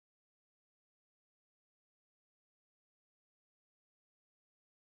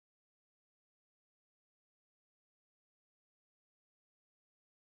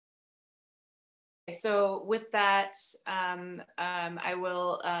So with that, I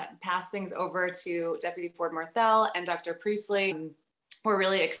will pass things over to Deputy Ford-Morthel and Dr. Priestly. We're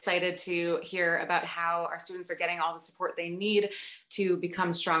really excited to hear about how our students are getting all the support they need to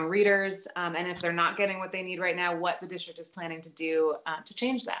become strong readers. And if they're not getting what they need right now, what the district is planning to do to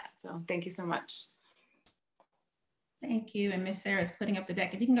change that. So thank you so much. Thank you. And Ms. Sarah is putting up the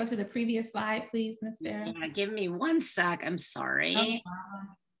deck. If you can go to the previous slide, please, Ms. Sarah. Yeah, give me 1 sec. I'm sorry. No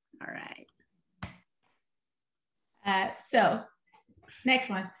All right. So next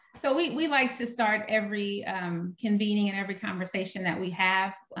one. So we like to start every convening and every conversation that we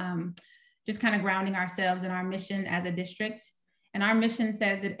have, just kind of grounding ourselves in our mission as a district. And our mission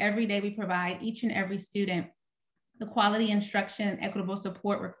says that every day we provide each and every student the quality instruction and equitable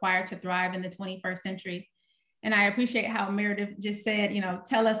support required to thrive in the 21st century. And I appreciate how Meredith just said, you know,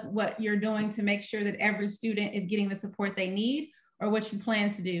 tell us what you're doing to make sure that every student is getting the support they need or what you plan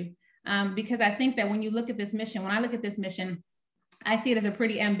to do. Because I think that when you look at this mission, when I look at this mission, I see it as a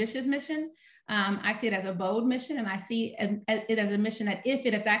pretty ambitious mission. I see it as a bold mission, and I see it as a mission that if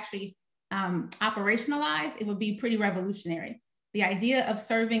it is actually operationalized, it would be pretty revolutionary. The idea of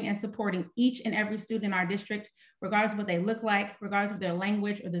serving and supporting each and every student in our district, regardless of what they look like, regardless of their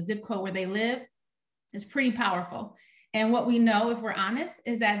language or the zip code where they live, is pretty powerful. And what we know, if we're honest,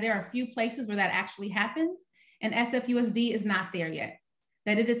 is that there are a few places where that actually happens, and SFUSD is not there yet.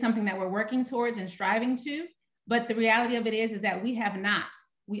 That it is something that we're working towards and striving to, but the reality of it is that we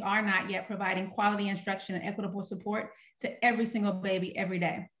are not yet providing quality instruction and equitable support to every single baby every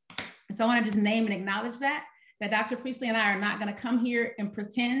day. And so I want to just name and acknowledge that Dr. Priestly and I are not going to come here and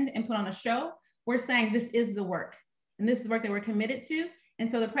pretend and put on a show. We're saying this is the work, and this is the work that we're committed to.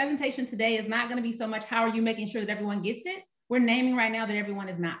 And so the presentation today is not going to be so much how are you making sure that everyone gets it. We're naming right now that everyone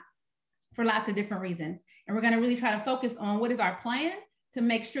is not, for lots of different reasons. And we're going to really try to focus on what is our plan to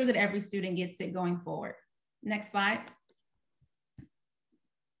make sure that every student gets it going forward. Next slide.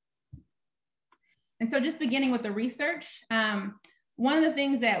 And so just beginning with the research, one of the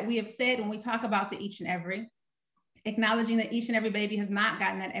things that we have said when we talk about the each and every, acknowledging that each and every baby has not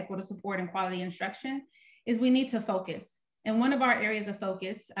gotten that equitable support and quality instruction, is we need to focus. And one of our areas of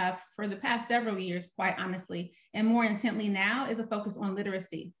focus for the past several years, quite honestly, and more intently now, is a focus on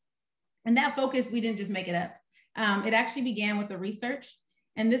literacy. And that focus, we didn't just make it up. It actually began with the research.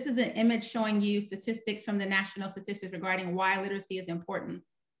 And this is an image showing you statistics from the national statistics regarding why literacy is important.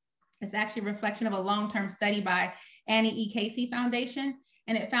 It's actually a reflection of a long-term study by Annie E. Casey Foundation.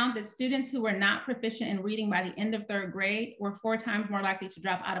 And it found that students who were not proficient in reading by the end of 3rd grade were 4 times more likely to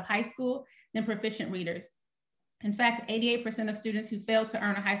drop out of high school than proficient readers. In fact, 88% of students who failed to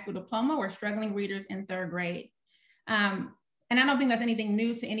earn a high school diploma were struggling readers in 3rd grade. And I don't think that's anything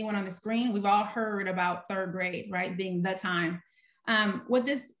new to anyone on the screen. We've all heard about 3rd grade, right, being the time. What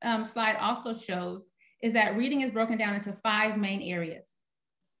this slide also shows is that reading is broken down into 5 main areas.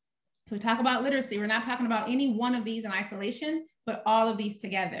 So we talk about literacy. We're not talking about any one of these in isolation, but all of these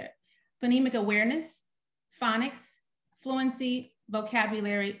together. Phonemic awareness, phonics, fluency,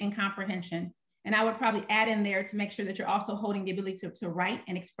 vocabulary, and comprehension. And I would probably add in there to make sure that you're also holding the ability to write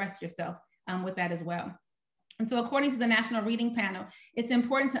and express yourself with that as well. And so according to the National Reading Panel, it's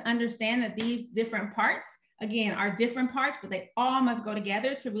important to understand that these different parts, again, are different parts, but they all must go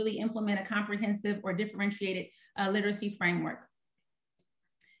together to really implement a comprehensive or differentiated literacy framework.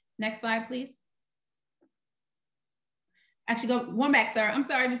 Next slide, please. Actually, go one back, Sarah. I'm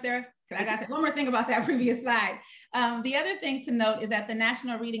sorry, Ms. Sarah. I got to say one more thing about that previous slide. The other thing to note is that the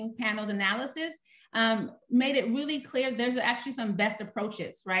National Reading Panel's analysis made it really clear there's actually some best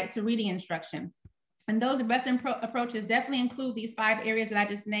approaches, right, to reading instruction. And those best approaches definitely include these 5 areas that I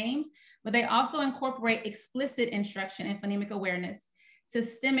just named, but they also incorporate explicit instruction and phonemic awareness,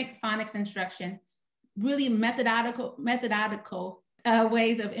 systemic phonics instruction, really methodical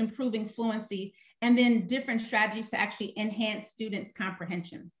ways of improving fluency, and then different strategies to actually enhance students'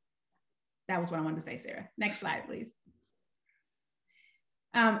 comprehension. That was what I wanted to say, Sarah. Next slide, please.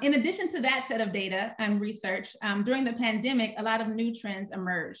 In addition to that set of data and research, during the pandemic, a lot of new trends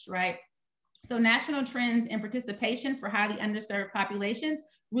emerged, right? So national trends in participation for highly underserved populations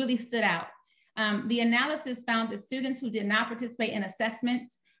really stood out. The analysis found that students who did not participate in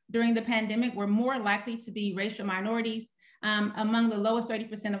assessments during the pandemic were more likely to be racial minorities, among the lowest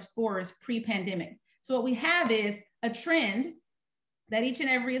 30% of scorers pre-pandemic. So what we have is a trend that each and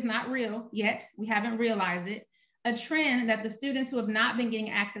every is not real yet. We haven't realized it. A trend that the students who have not been getting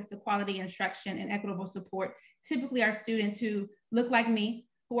access to quality instruction and equitable support typically are students who look like me,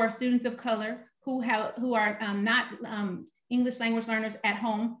 who are students of color, who are not English language learners at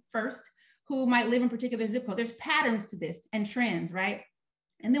home first, who might live in particular zip codes. There's patterns to this and trends, right?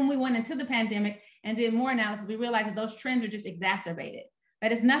 And then we went into the pandemic and did more analysis. We realized that those trends are just exacerbated,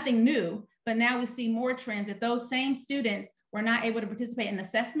 that it's nothing new, but now we see more trends that those same students were not able to participate in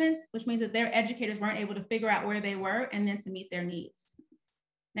assessments, which means that their educators weren't able to figure out where they were and then to meet their needs.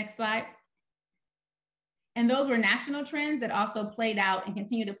 Next slide. And those were national trends that also played out and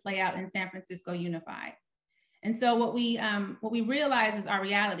continue to play out in San Francisco Unified. And so what we realized is our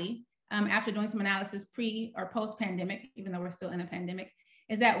reality after doing some analysis pre or post pandemic, even though we're still in a pandemic,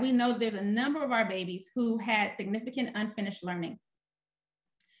 is that we know there's a number of our babies who had significant unfinished learning.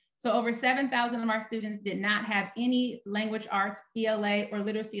 So over 7,000 of our students did not have any language arts, ELA, or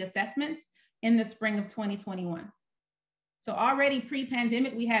literacy assessments in the spring of 2021. So already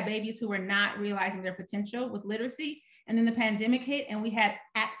pre-pandemic, we had babies who were not realizing their potential with literacy, and then the pandemic hit and we had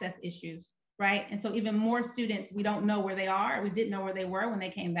access issues, right? And so even more students, we don't know where they are, we didn't know where they were when they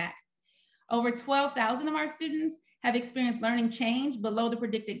came back. Over 12,000 of our students have experienced learning change below the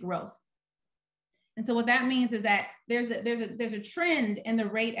predicted growth. And so what that means is that there's a trend in the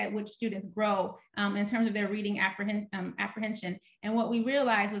rate at which students grow in terms of their reading apprehension. And what we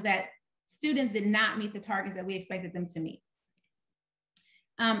realized was that students did not meet the targets that we expected them to meet.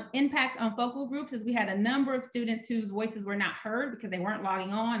 Impact on focal groups is we had a number of students whose voices were not heard because they weren't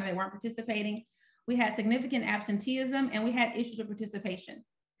logging on or they weren't participating. We had significant absenteeism and we had issues with participation.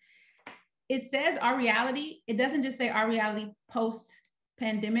 It says our reality, it doesn't just say our reality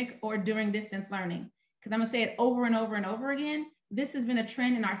post-pandemic or during distance learning, because I'm gonna say it over and over and over again. This has been a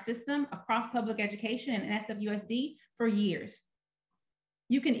trend in our system across public education and SFUSD for years.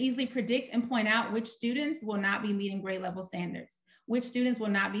 You can easily predict and point out which students will not be meeting grade level standards, which students will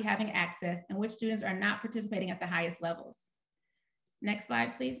not be having access, and which students are not participating at the highest levels. Next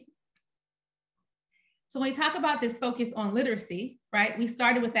slide, please. So when we talk about this focus on literacy, right, we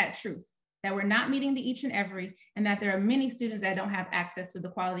started with that truth, that we're not meeting the each and every, and that there are many students that don't have access to the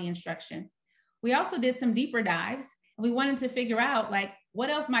quality instruction. We also did some deeper dives, and we wanted to figure out, like, what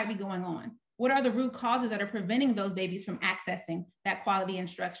else might be going on? What are the root causes that are preventing those babies from accessing that quality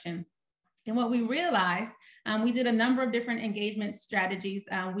instruction? And what we realized, we did a number of different engagement strategies.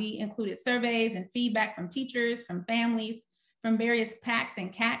 We included surveys and feedback from teachers, from families, from various PACs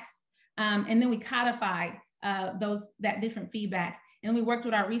and CACs. And then we codified that different feedback. And we worked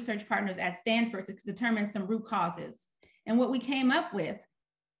with our research partners at Stanford to determine some root causes. And what we came up with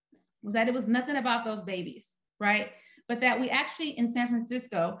was that it was nothing about those babies, right? But that we actually in San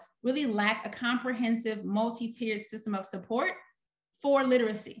Francisco really lack a comprehensive multi-tiered system of support for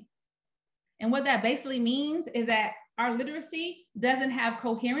literacy. And what that basically means is that our literacy doesn't have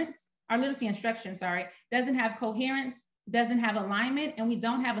coherence, our literacy instruction, sorry, doesn't have coherence, doesn't have alignment, and we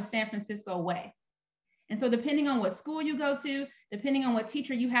don't have a San Francisco way. And so depending on what school you go to, depending on what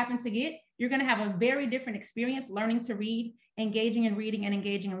teacher you happen to get, you're gonna have a very different experience learning to read, engaging in reading, and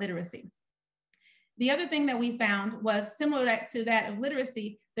engaging in literacy. The other thing that we found was similar to that of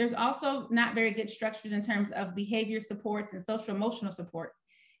literacy, there's also not very good structures in terms of behavior supports and social emotional support.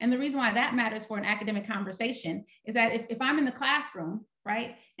 And the reason why that matters for an academic conversation is that if I'm in the classroom,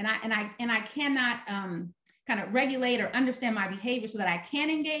 right, and I cannot kind of regulate or understand my behavior so that I can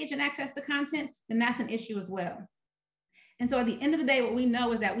engage and access the content, then that's an issue as well. And so at the end of the day, what we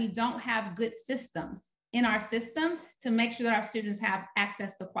know is that we don't have good systems in our system to make sure that our students have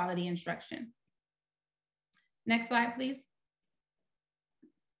access to quality instruction. Next slide, please.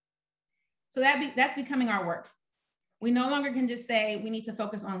 So that's becoming our work. We no longer can just say we need to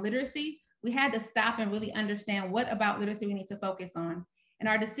focus on literacy. We had to stop and really understand what about literacy we need to focus on. And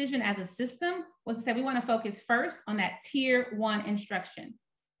our decision as a system was to say we want to focus first on that tier 1 instruction.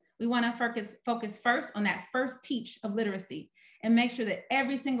 We want to focus first on that first teach of literacy and make sure that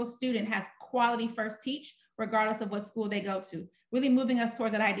every single student has quality first teach, regardless of what school they go to, really moving us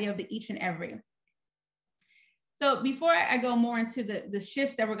towards that idea of the each and every. So before I go more into the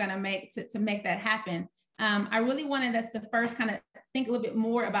shifts that we're going to make to make that happen, I really wanted us to first kind of think a little bit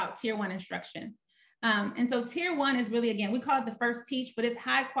more about tier 1 instruction. And so tier 1 is really, again, we call it the first teach, but it's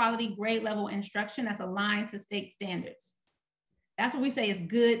high quality grade level instruction that's aligned to state standards. That's what we say is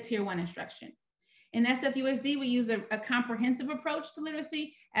good tier 1 instruction. In SFUSD, we use a comprehensive approach to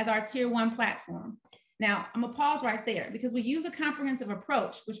literacy as our tier 1 platform. Now, I'm gonna pause right there because we use a comprehensive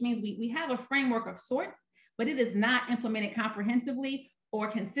approach, which means we have a framework of sorts, but it is not implemented comprehensively or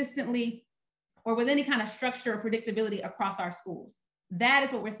consistently or with any kind of structure or predictability across our schools. That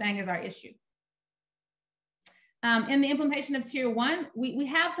is what we're saying is our issue. In the implementation of tier 1, we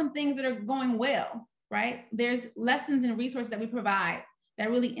have some things that are going well, right? There's lessons and resources that we provide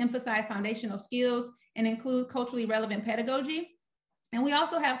that really emphasize foundational skills and include culturally relevant pedagogy. And we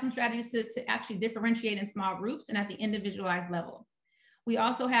also have some strategies to actually differentiate in small groups and at the individualized level. We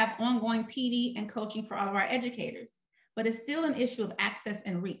also have ongoing PD and coaching for all of our educators, but it's still an issue of access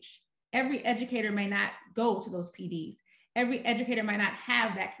and reach. Every educator may not go to those PDs. Every educator might not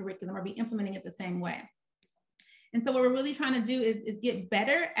have that curriculum or be implementing it the same way. And so what we're really trying to do is get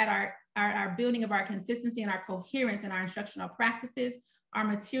better at our building of our consistency and our coherence in our instructional practices, our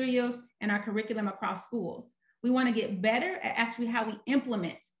materials, and our curriculum across schools. We want to get better at actually how we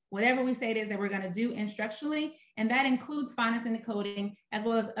implement whatever we say it is that we're going to do instructionally, and that includes phonics and decoding, as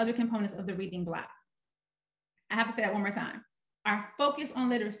well as other components of the reading block. I have to say that one more time. Our focus on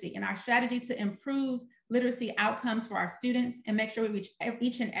literacy and our strategy to improve literacy outcomes for our students and make sure we reach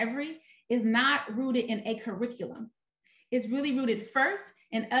each and every is not rooted in a curriculum. It's really rooted first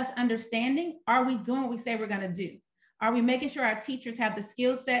in us understanding, are we doing what we say we're going to do? Are we making sure our teachers have the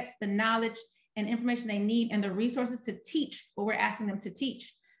skill sets, the knowledge, and information they need, and the resources to teach what we're asking them to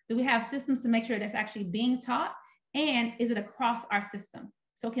teach? Do we have systems to make sure that's actually being taught? And is it across our system?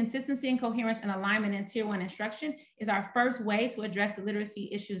 So consistency and coherence and alignment in Tier 1 instruction is our first way to address the literacy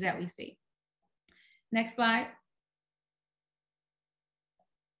issues that we see. Next slide.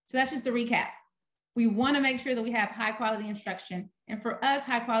 So that's just a recap. We want to make sure that we have high quality instruction. And for us,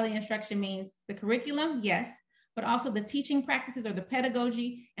 high quality instruction means the curriculum, yes, but also the teaching practices or the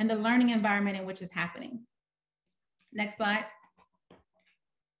pedagogy and the learning environment in which it's happening. Next slide.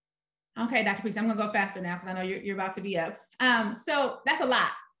 Okay, Dr. Priest, I'm gonna go faster now because I know you're about to be up. So that's a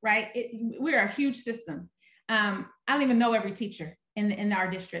lot, right? We're a huge system. I don't even know every teacher in our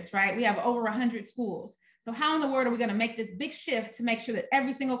districts, right? We have over 100 schools. So how in the world are we gonna make this big shift to make sure that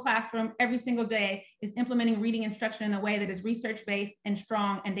every single classroom, every single day is implementing reading instruction in a way that is research-based and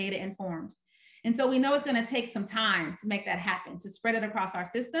strong and data-informed? And so we know it's gonna take some time to make that happen, to spread it across our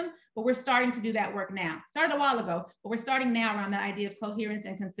system, but we're starting to do that work now. Started a while ago, but we're starting now around the idea of coherence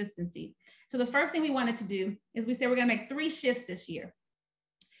and consistency. So the first thing we wanted to do is we said we're gonna make 3 shifts this year.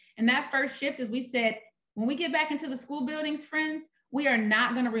 And that first shift is we said, when we get back into the school buildings, friends, we are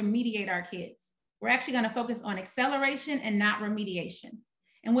not gonna remediate our kids. We're actually gonna focus on acceleration and not remediation.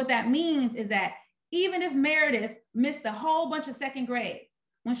 And what that means is that even if Meredith missed a whole bunch of 2nd grade,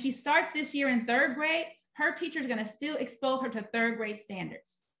 when she starts this year in 3rd grade, her teacher is going to still expose her to 3rd grade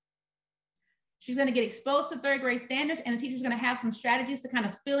standards. She's going to get exposed to 3rd grade standards, and the teacher is going to have some strategies to kind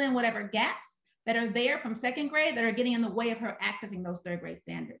of fill in whatever gaps that are there from 2nd grade that are getting in the way of her accessing those 3rd grade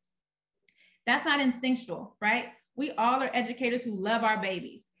standards. That's not instinctual, right? We all are educators who love our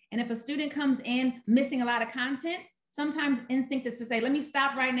babies. And if a student comes in missing a lot of content, sometimes instinct is to say, let me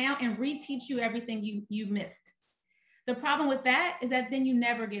stop right now and reteach you everything you missed. The problem with that is that then you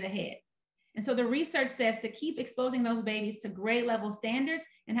never get ahead. And so the research says to keep exposing those babies to grade level standards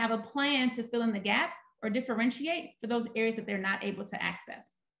and have a plan to fill in the gaps or differentiate for those areas that they're not able to access.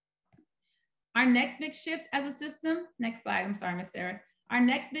 Our next big shift as a system, next slide, I'm sorry, Ms. Sarah. Our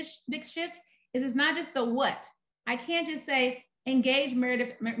next big shift is it's not just the what. I can't just say, engage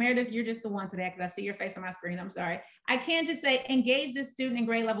Meredith. Meredith, you're just the one today because I see your face on my screen, I'm sorry. I can't just say, engage this student in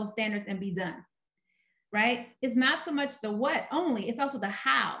grade level standards and be done. Right? It's not so much the what only, it's also the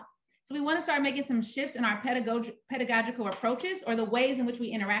how. So we want to start making some shifts in our pedagogical approaches or the ways in which we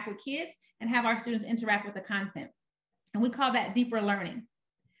interact with kids and have our students interact with the content. And we call that deeper learning.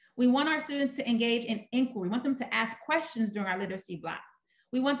 We want our students to engage in inquiry. We want them to ask questions during our literacy block.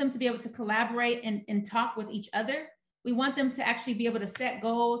 We want them to be able to collaborate and talk with each other. We want them to actually be able to set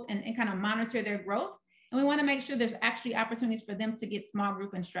goals and kind of monitor their growth. And we want to make sure there's actually opportunities for them to get small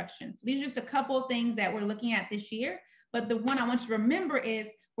group instruction. So these are just a couple of things that we're looking at this year. But the one I want you to remember is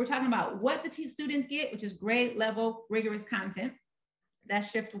we're talking about what the students get, which is grade level rigorous content.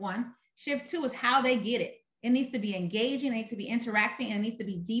 That's shift 1. Shift 2 is how they get it. It needs to be engaging, it needs to be interacting, and it needs to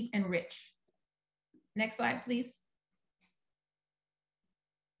be deep and rich. Next slide, please.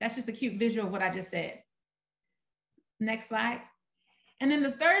 That's just a cute visual of what I just said. Next slide. And then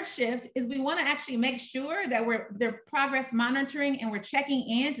the third shift is we want to actually make sure that they're progress monitoring and we're checking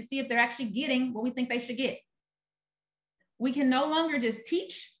in to see if they're actually getting what we think they should get. We can no longer just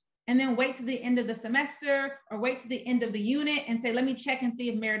teach and then wait to the end of the semester or wait to the end of the unit and say, let me check and see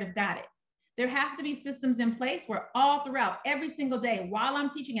if Meredith got it. There have to be systems in place where all throughout every single day, while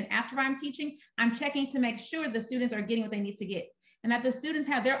I'm teaching and after I'm teaching, I'm checking to make sure the students are getting what they need to get. And that the students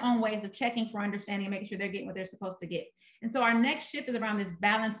have their own ways of checking for understanding and making sure they're getting what they're supposed to get. And so our next shift is around this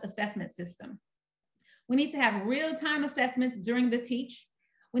balanced assessment system. We need to have real-time assessments during the teach.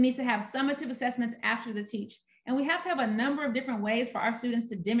 We need to have summative assessments after the teach. And we have to have a number of different ways for our students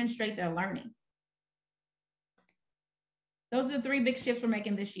to demonstrate their learning. Those are the 3 big shifts we're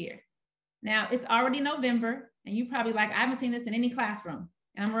making this year. Now, it's already November, and you probably like, I haven't seen this in any classroom.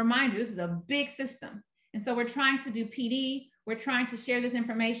 And I'm gonna remind you, this is a big system. And so we're trying to do PD, We're trying to share this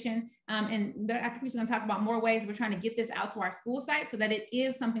information, and Dr. Priestly is going to talk about more ways we're trying to get this out to our school site so that it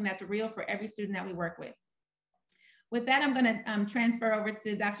is something that's real for every student that we work with. With that, I'm going to transfer over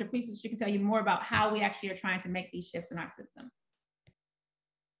to Dr. Priestly so she can tell you more about how we actually are trying to make these shifts in our system.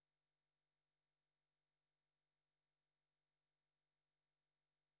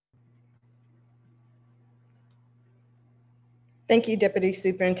 Thank you, Deputy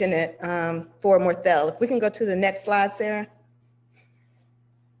Superintendent Ford-Morthel. If we can go to the next slide, Sarah.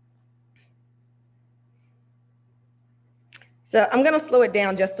 So I'm going to slow it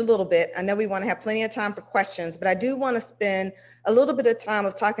down just a little bit. I know we want to have plenty of time for questions, but I do want to spend a little bit of time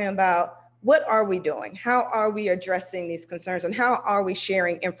of talking about what are we doing? How are we addressing these concerns, and how are we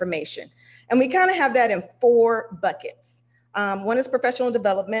sharing information? And we kind of have that in 4 buckets. One is professional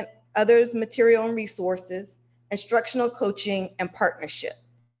development, others material and resources, instructional coaching, and partnership.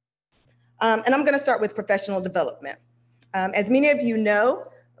 And I'm going to start with professional development. As many of you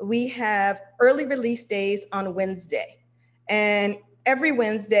know, we have early release days on Wednesday. And every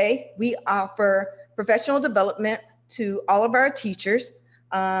Wednesday, we offer professional development to all of our teachers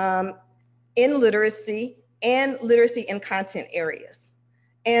in literacy and literacy in content areas.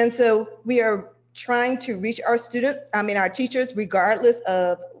 And so we are trying to reach our teachers, regardless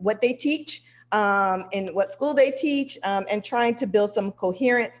of what they teach, in what school they teach, and trying to build some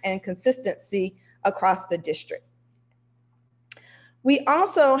coherence and consistency across the district. We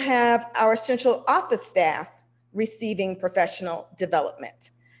also have our central office staff receiving professional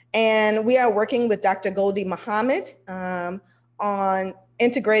development. And we are working with Dr. Goldie Muhammad on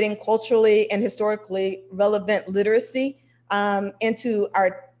integrating culturally and historically relevant literacy into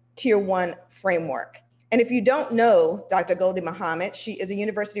our Tier 1 framework. And if you don't know Dr. Goldie Muhammad, she is a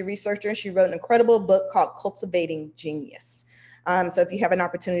university researcher, and she wrote an incredible book called Cultivating Genius. So if you have an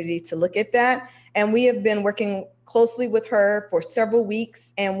opportunity to look at that, and we have been working closely with her for several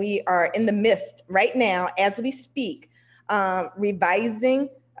weeks, and we are in the midst right now, as we speak, revising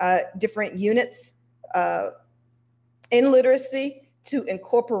different units in literacy to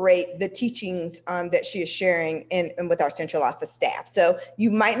incorporate the teachings that she is sharing in with our central office staff. So you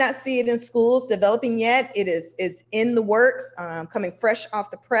might not see it in schools developing yet. It is in the works, coming fresh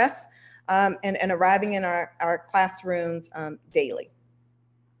off the press, and arriving in our classrooms daily.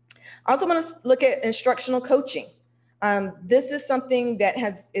 I also want to look at instructional coaching. This is something that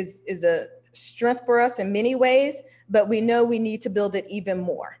is a strength for us in many ways, but we know we need to build it even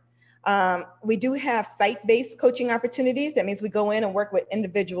more. We do have site-based coaching opportunities. That means we go in and work with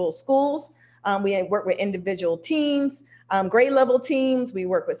individual schools. We work with individual teams, grade level teams. We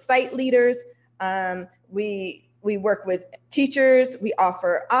work with site leaders. We work with teachers. We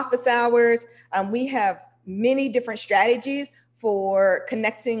offer office hours. We have many different strategies for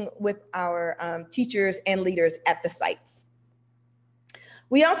connecting with our teachers and leaders at the sites.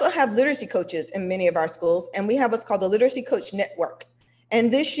 We also have literacy coaches in many of our schools, and we have what's called the Literacy Coach Network.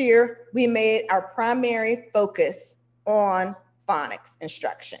 And this year, we made our primary focus on phonics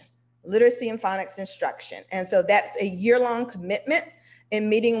instruction, literacy and phonics instruction. And so that's a year-long commitment in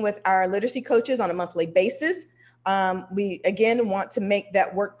meeting with our literacy coaches on a monthly basis. We, again, want to make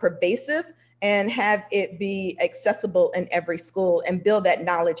that work pervasive and have it be accessible in every school and build that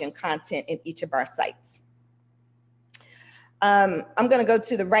knowledge and content in each of our sites. I'm going to go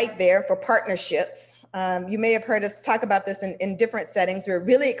to the right there for partnerships. You may have heard us talk about this in different settings. We're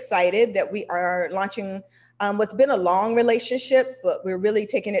really excited that we are launching what's been a long relationship, but we're really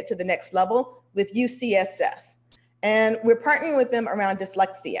taking it to the next level with UCSF. And we're partnering with them around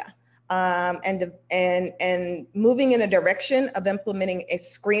dyslexia and moving in a direction of implementing a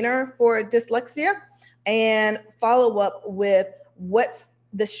screener for dyslexia and follow up with what's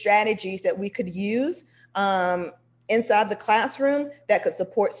the strategies that we could use inside the classroom that could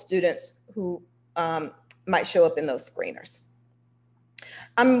support students who might show up in those screeners.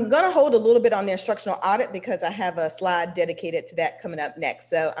 I'm going to hold a little bit on the instructional audit because I have a slide dedicated to that coming up next.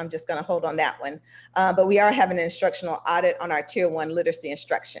 So I'm just going to hold on that one. But we are having an instructional audit on our Tier 1 literacy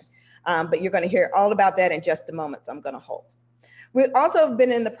instruction. But you're going to hear all about that in just a moment, so I'm going to hold. We've also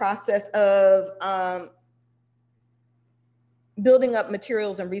been in the process of building up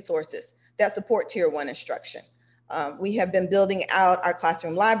materials and resources that support Tier 1 instruction. We have been building out our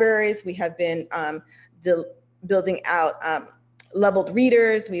classroom libraries. We have been building out leveled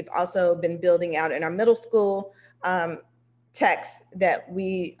readers. We've also been building out in our middle school texts that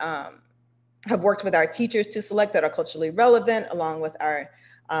we have worked with our teachers to select that are culturally relevant, along with our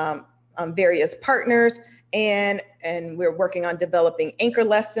various partners. And we're working on developing anchor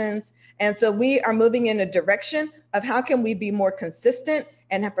lessons. And so we are moving in a direction of how can we be more consistent,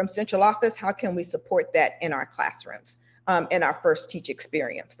 and from central office, how can we support that in our classrooms? in our first teach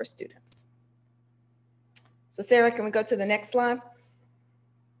experience for students. So Sarah, can we go to the next slide?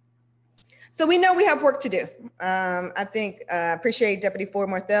 So we know we have work to do. I think, appreciate Deputy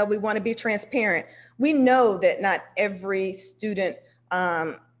Ford-Morthel. We want to be transparent. We know that not every student,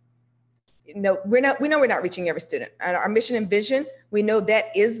 we know we're not reaching every student. Our mission and vision, we know that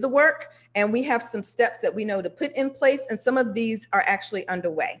is the work, and we have some steps that we know to put in place, and some of these are actually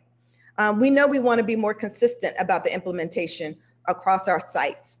underway. We know we want to be more consistent about the implementation across our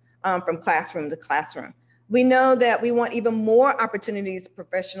sites, from classroom to classroom. We know that we want even more opportunities for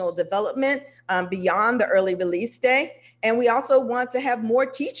professional development beyond the early release day. And we also want to have more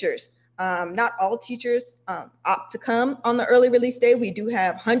teachers. Not all teachers opt to come on the early release day. We do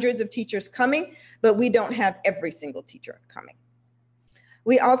have hundreds of teachers coming, but we don't have every single teacher coming.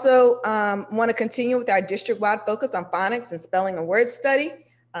 We also want to continue with our district-wide focus on phonics and spelling and word study.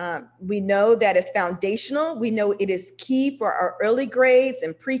 We know that it's foundational. We know it is key for our early grades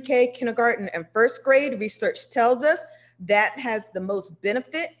and pre-K, kindergarten, and first grade. Research tells us that has the most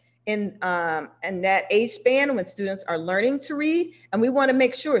benefit in that age span when students are learning to read. And we want to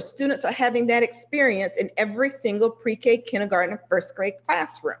make sure students are having that experience in every single pre-K, kindergarten, and first grade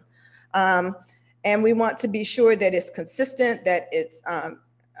classroom. And we want to be sure that it's consistent, that it's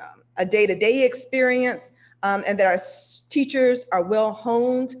a day-to-day experience, and that our teachers are well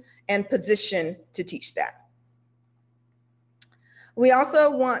honed and positioned to teach that. We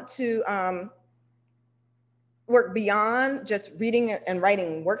also want to work beyond just reading and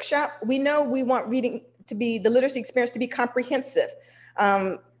writing workshop. We know we want reading to be, the literacy experience to be comprehensive.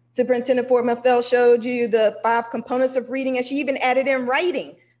 Superintendent Ford-Morthel showed you the 5 components of reading, and she even added in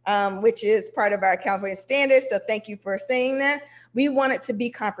writing, which is part of our California standards. So thank you for saying that. We want it to be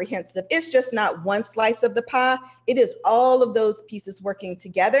comprehensive. It's just not one slice of the pie. It is all of those pieces working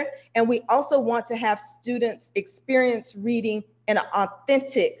together. And we also want to have students experience reading in an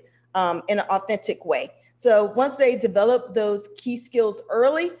authentic way. So once they develop those key skills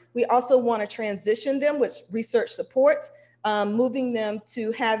early, we also want to transition them, which research supports, moving them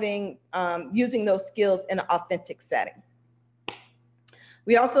to having, using those skills in an authentic setting.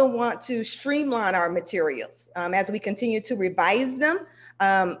 We also want to streamline our materials as we continue to revise them.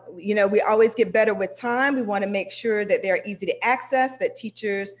 You know, we always get better with time. We want to make sure that they're easy to access, that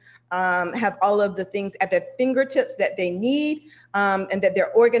teachers have all of the things at their fingertips that they need, and that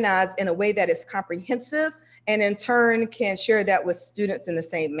they're organized in a way that is comprehensive, and in turn can share that with students in the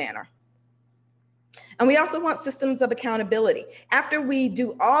same manner. And we also want systems of accountability. After we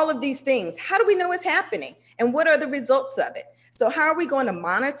do all of these things, how do we know it's happening? And what are the results of it? So how are we going to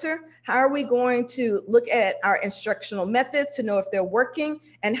monitor? How are we going to look at our instructional methods to know if they're working?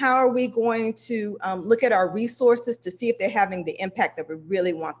 And how are we going to look at our resources to see if they're having the impact that we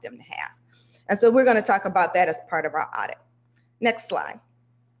really want them to have? And so we're going to talk about that as part of our audit. Next slide.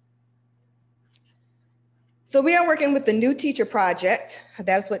 So we are working with the New Teacher Project.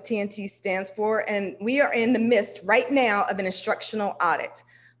 That's what TNT stands for. And we are in the midst right now of an instructional audit.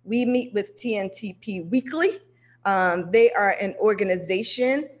 We meet with TNTP weekly. They are an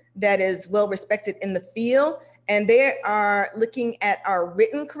organization that is well respected in the field, and they are looking at our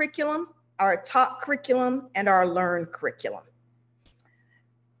written curriculum, our taught curriculum, and our learned curriculum.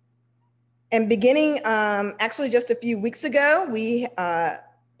 And beginning actually just a few weeks ago, we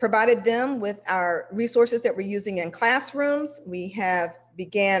provided them with our resources that we're using in classrooms. We have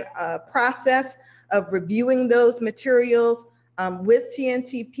began a process of reviewing those materials with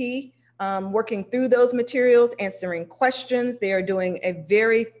TNTP, working through those materials, answering questions. They are doing a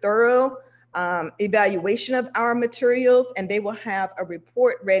very thorough evaluation of our materials, and they will have a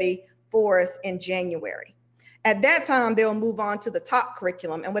report ready for us in January. At that time, they'll move on to the top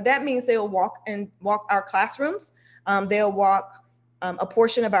curriculum. And what that means, they'll walk our classrooms. They'll walk a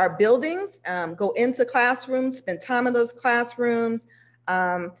portion of our buildings, go into classrooms, spend time in those classrooms,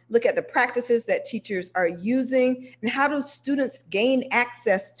 look at the practices that teachers are using, and how do students gain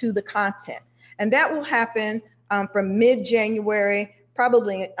access to the content. And that will happen from mid-January,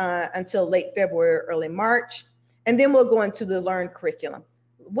 probably until late February, early March. And then we'll go into the learned curriculum.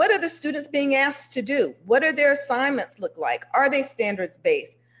 What are the students being asked to do? What are their assignments look like? Are they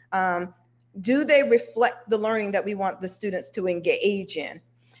standards-based? Do they reflect the learning that we want the students to engage in?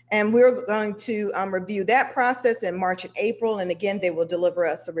 And we're going to review that process in March and April. And again, they will deliver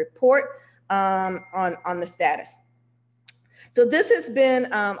us a report on the status. So this has been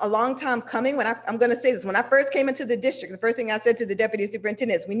a long time coming. I'm going to say this, when I first came into the district, the first thing I said to the deputy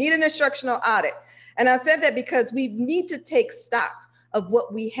superintendent is, we need an instructional audit. And I said that because we need to take stock of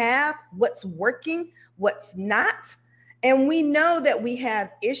what we have, what's working, what's not. And we know that we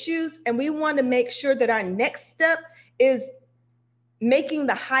have issues, and we want to make sure that our next step is making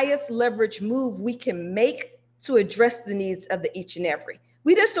the highest leverage move we can make to address the needs of the each and every.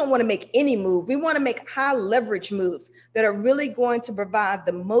 We just don't want to make any move. We want to make high leverage moves that are really going to provide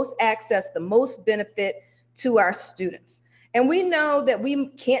the most access, the most benefit to our students. And we know that we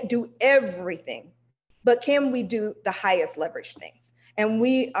can't do everything, but can we do the highest leverage things? And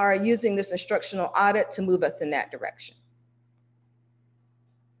we are using this instructional audit to move us in that direction.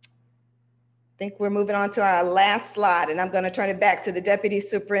 I think we're moving on to our last slide, and I'm going to turn it back to the Deputy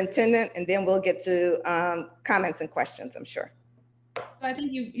Superintendent, and then we'll get to comments and questions, I'm sure. So I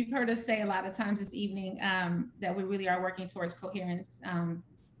think you've heard us say a lot of times this evening that we really are working towards coherence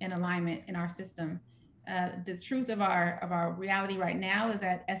and alignment in our system. The truth of our reality right now is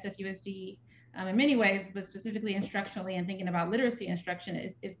that SFUSD, in many ways, but specifically instructionally and thinking about literacy instruction,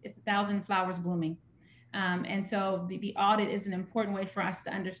 it's 1,000 flowers blooming. And so the audit is an important way for us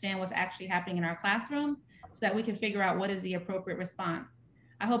to understand what's actually happening in our classrooms so that we can figure out what is the appropriate response.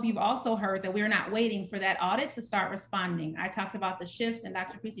 I hope you've also heard that we're not waiting for that audit to start responding. I talked about the shifts, and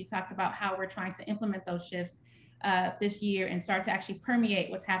Dr. Priestly talked about how we're trying to implement those shifts this year and start to actually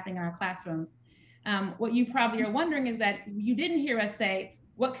permeate what's happening in our classrooms. What you probably are wondering is that you didn't hear us say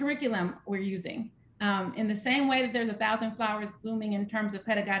what curriculum we're using. In the same way that there's 1,000 flowers blooming in terms of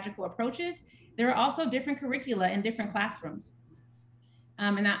pedagogical approaches, there are also different curricula in different classrooms.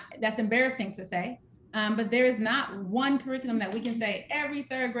 And that's embarrassing to say, but there is not one curriculum that we can say every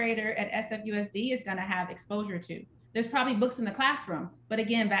third grader at SFUSD is going to have exposure to. There's probably books in the classroom, but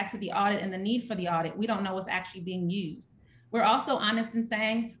again, back to the audit and the need for the audit, we don't know what's actually being used. We're also honest in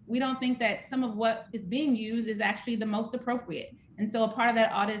saying we don't think that some of what is being used is actually the most appropriate. And so a part of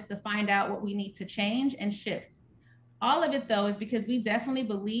that audit is to find out what we need to change and shift. All of it, though, is because we definitely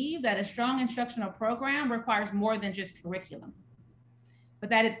believe that a strong instructional program requires more than just curriculum,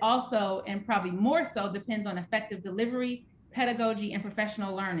 but that it also, and probably more so, depends on effective delivery, pedagogy, and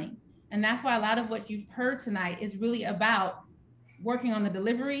professional learning. And that's why a lot of what you've heard tonight is really about working on the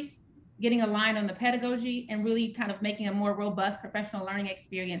delivery, getting aligned on the pedagogy, and really kind of making a more robust professional learning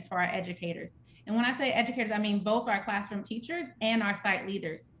experience for our educators. And when I say educators, I mean both our classroom teachers and our site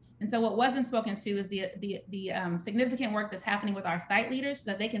leaders. And so what wasn't spoken to is the significant work that's happening with our site leaders so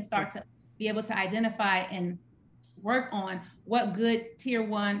that they can start to be able to identify and work on what good tier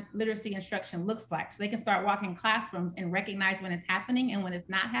 1 literacy instruction looks like. So they can start walking classrooms and recognize when it's happening and when it's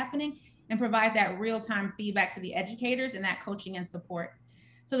not happening, and provide that real-time feedback to the educators and that coaching and support.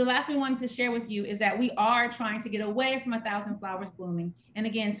 So the last thing we wanted to share with you is that we are trying to get away from 1,000 flowers blooming and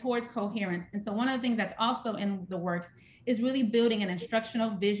again, towards coherence. And so one of the things that's also in the works is really building an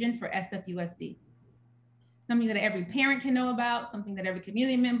instructional vision for SFUSD. Something that every parent can know about, something that every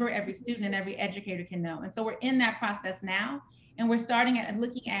community member, every student, and every educator can know. And so we're in that process now, and we're starting at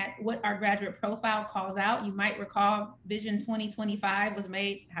looking at what our graduate profile calls out. You might recall Vision 2025 was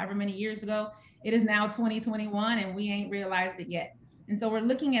made however many years ago. It is now 2021, and we ain't realized it yet. And so we're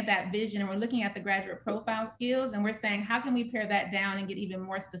looking at that vision, and we're looking at the graduate profile skills, and we're saying, how can we pare that down and get even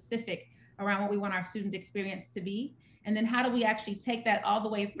more specific around what we want our students' experience to be? And then how do we actually take that all the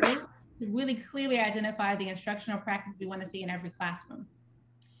way through to really clearly identify the instructional practice we want to see in every classroom?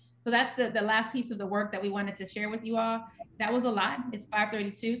 So that's the last piece of the work that we wanted to share with you all. That was a lot. It's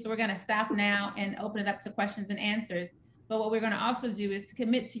 5:32, so we're going to stop now and open it up to questions and answers. But what we're going to also do is to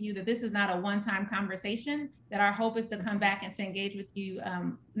commit to you that this is not a one-time conversation, that our hope is to come back and to engage with you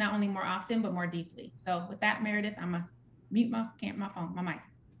not only more often, but more deeply. So with that, Meredith, I'm going to mute my mic.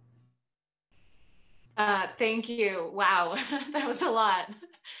 Thank you. Wow, that was a lot.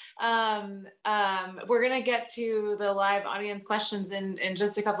 We're going to get to the live audience questions in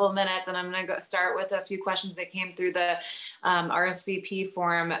just a couple of minutes, and I'm going to start with a few questions that came through the RSVP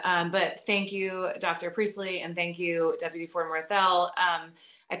form. But thank you, Dr. Priestly, and thank you, Deputy Ford-Morthel.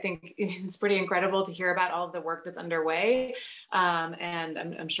 I think it's pretty incredible to hear about all of the work that's underway. And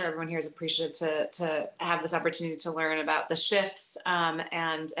I'm sure everyone here is appreciative to have this opportunity to learn about the shifts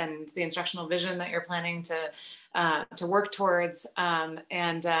and the instructional vision that you're planning to work towards, and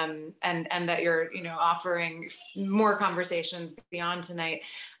that you're offering more conversations beyond tonight.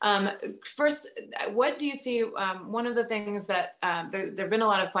 First, what do you see? One of the things that there've been a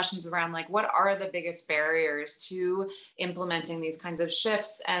lot of questions around, like, what are the biggest barriers to implementing these kinds of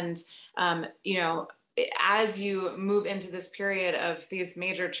shifts? And as you move into this period of these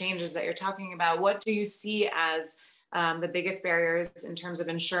major changes that you're talking about, what do you see as the biggest barriers in terms of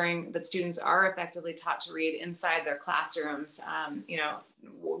ensuring that students are effectively taught to read inside their classrooms?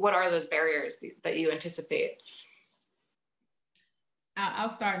 What are those barriers that you anticipate? I'll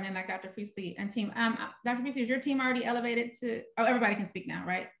start, and then like Dr. Priestly and team. Dr. Priestly, is your team already elevated to, oh, everybody can speak now,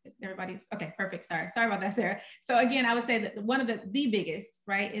 right? Everybody's, okay, perfect, sorry about that, Sarah. So again, I would say that one of the biggest,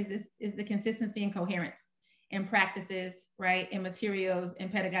 right, is the consistency and coherence in practices, right, in materials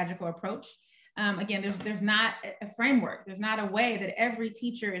and pedagogical approach. Again, there's not a framework, there's not a way that every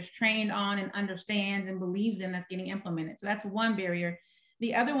teacher is trained on and understands and believes in that's getting implemented. So that's one barrier.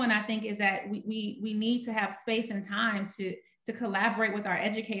 The other one, I think, is that we need to have space and time to collaborate with our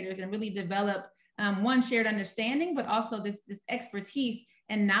educators and really develop one, shared understanding, but also this expertise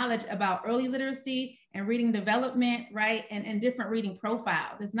and knowledge about early literacy and reading development, right? And different reading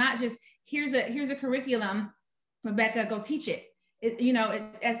profiles. It's not just, here's a curriculum, Rebecca, go teach it. And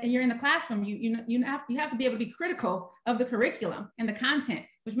you're in the classroom, you have to be able to be critical of the curriculum and the content,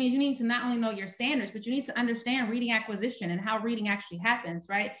 which means you need to not only know your standards, but you need to understand reading acquisition and how reading actually happens,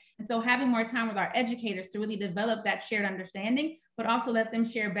 right? And so having more time with our educators to really develop that shared understanding, but also let them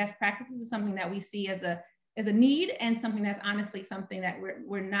share best practices is something that we see as a need, and something that's honestly something that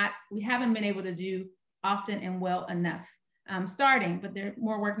we haven't been able to do often and well enough. Starting, but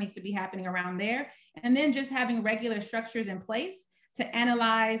more work needs to be happening around there. And then just having regular structures in place to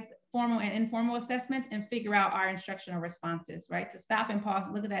analyze formal and informal assessments and figure out our instructional responses, right? To stop and pause,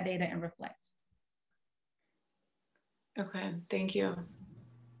 look at that data and reflect. Okay, thank you.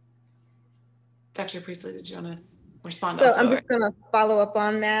 Dr. Priestly, did you want to respond? So I'm just going to follow up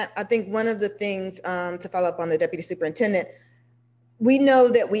on that. I think one of the things to follow up on the Deputy Superintendent, we know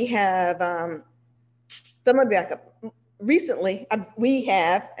that we have some of the backup. Recently, we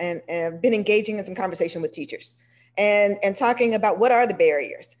have been engaging in some conversation with teachers and talking about what are the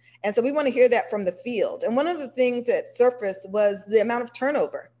barriers. And so we want to hear that from the field. And one of the things that surfaced was the amount of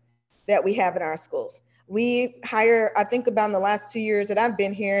turnover that we have in our schools. We hire, I think about in the last 2 years that I've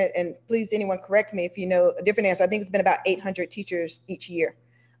been here, and please anyone correct me if you know a different answer, I think it's been about 800 teachers each year.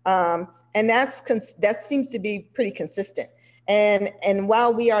 And that seems to be pretty consistent. And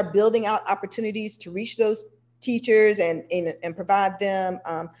while we are building out opportunities to reach those teachers and provide them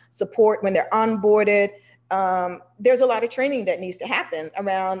support when they're onboarded, there's a lot of training that needs to happen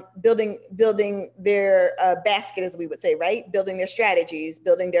around building their basket, as we would say, right? Building their strategies,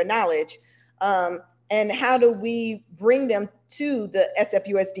 building their knowledge. And how do we bring them to the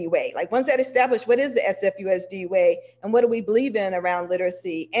SFUSD way? Like once that established, what is the SFUSD way? And what do we believe in around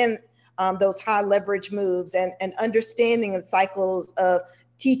literacy and those high leverage moves and understanding the cycles of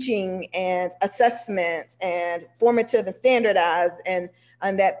teaching and assessment and formative and standardized and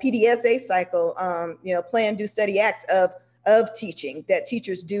that PDSA cycle, plan, do, study, act of teaching that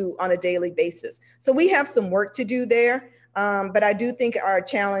teachers do on a daily basis. So we have some work to do there. But I do think our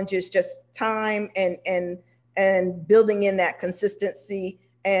challenge is just time and building in that consistency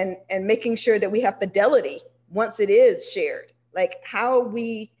and making sure that we have fidelity once it is shared. Like how are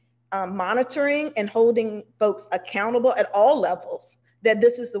we monitoring and holding folks accountable at all levels that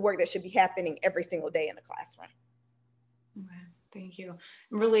this is the work that should be happening every single day in the classroom. Okay, thank you.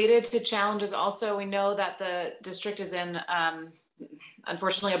 Related to challenges also, we know that the district is in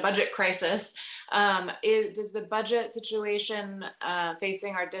unfortunately a budget crisis. Does the budget situation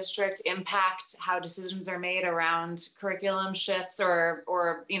facing our district impact how decisions are made around curriculum shifts or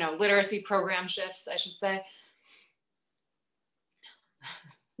literacy program shifts, I should say?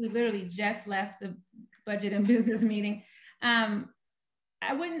 We literally just left the budget and business meeting.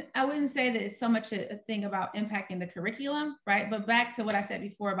 I wouldn't say that it's so much a thing about impacting the curriculum, right? But back to what I said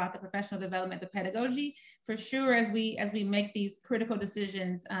before about the professional development, the pedagogy, for sure, as we make these critical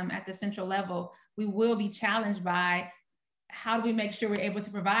decisions at the central level, we will be challenged by how do we make sure we're able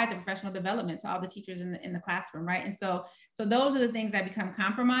to provide the professional development to all the teachers in the classroom, right? And so those are the things that become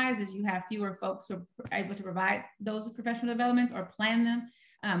compromised as you have fewer folks who are able to provide those professional developments or plan them.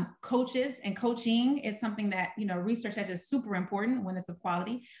 Coaches and coaching is something that, research says is super important when it's of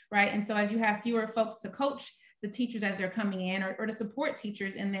quality, right? And so as you have fewer folks to coach the teachers as they're coming in or to support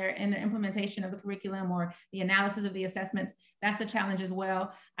teachers in their implementation of the curriculum or the analysis of the assessments, that's a challenge as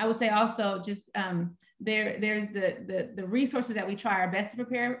well. I would say also just there's the resources that we try our best to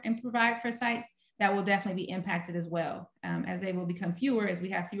prepare and provide for sites that will definitely be impacted as well, as they will become fewer as we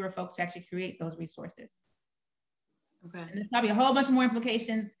have fewer folks to actually create those resources. Okay. And there's probably a whole bunch of more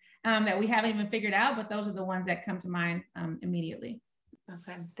implications that we haven't even figured out, but those are the ones that come to mind immediately.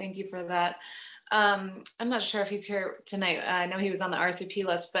 Okay, thank you for that. I'm not sure if he's here tonight. I know he was on the RSVP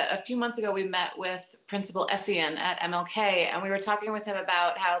list, but a few months ago we met with Principal Essian at MLK, and we were talking with him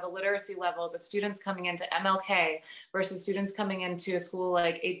about how the literacy levels of students coming into MLK versus students coming into a school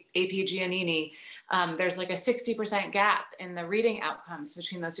like AP Giannini, there's like a 60% gap in the reading outcomes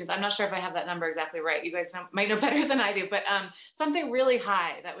between those students. I'm not sure if I have that number exactly right. You guys might know better than I do, but something really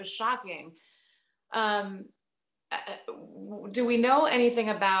high that was shocking. Do we know anything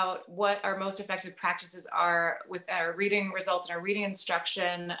about what our most effective practices are with our reading results and our reading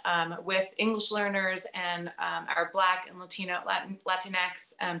instruction with English learners and our Black and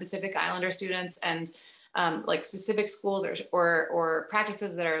Latinx Pacific Islander students, and like specific schools or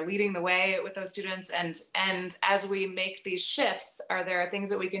practices that are leading the way with those students? And as we make these shifts, are there things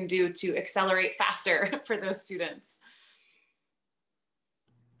that we can do to accelerate faster for those students?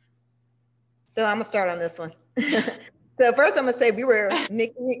 So I'm gonna start on this one. So first I'm gonna say we were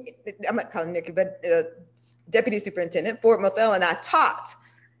Nikki, I'm not calling Nikki, but Deputy Superintendent Ford-Morthel and I taught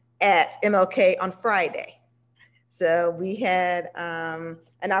at MLK on Friday. So we had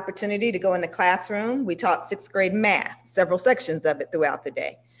an opportunity to go in the classroom. We taught 6th grade math, several sections of it throughout the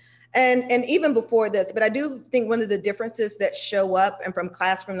day. And even before this, but I do think one of the differences that show up and from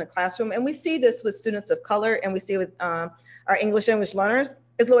classroom to classroom, and we see this with students of color and we see with our English learners,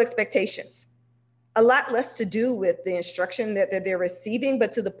 is low expectations. A lot less to do with the instruction that they're receiving,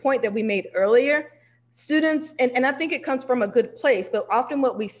 but to the point that we made earlier, students, and I think it comes from a good place, but often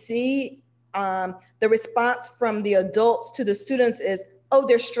what we see, the response from the adults to the students is, oh,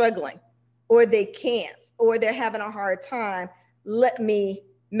 they're struggling, or they can't, or they're having a hard time. Let me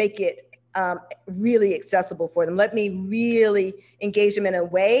make it really accessible for them. Let me really engage them in a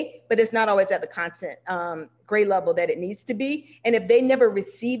way, but it's not always at the content grade level that it needs to be. And if they never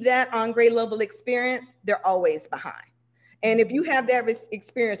receive that on grade level experience, they're always behind. And if you have that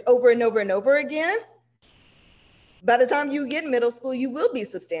experience over and over and over again, by the time you get in middle school, you will be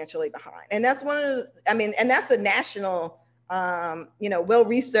substantially behind. And that's one of the, and that's a national,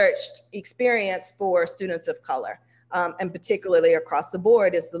 well-researched experience for students of color. And particularly across the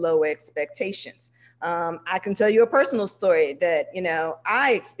board is the low expectations. I can tell you a personal story that,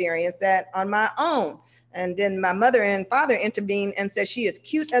 I experienced that on my own. And then my mother and father intervened and said, she is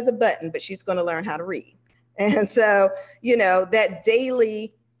cute as a button, but she's going to learn how to read. And so, that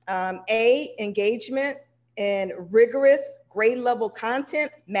daily engagement and rigorous grade level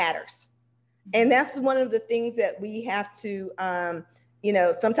content matters. And that's one of the things that we have to,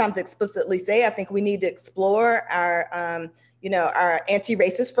 sometimes explicitly say. I think we need to explore our, our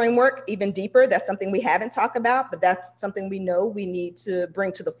anti-racist framework even deeper. That's something we haven't talked about, but that's something we know we need to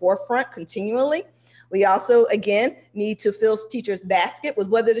bring to the forefront continually. We also, again, need to fill teachers' basket with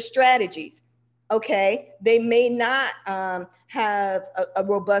what are the strategies. Okay, they may not have a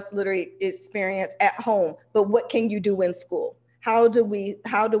robust literary experience at home, but what can you do in school? How do we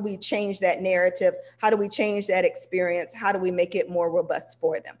change that narrative? How do we change that experience? How do we make it more robust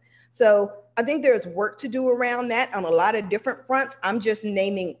for them? So I think there's work to do around that on a lot of different fronts. I'm just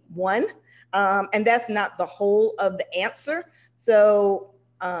naming one, and that's not the whole of the answer. So,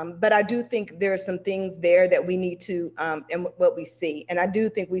 but I do think there are some things there that we need to, and what we see. And I do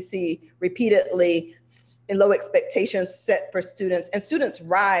think we see repeatedly low expectations set for students, and students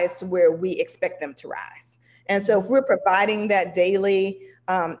rise to where we expect them to rise. And so if we're providing that daily,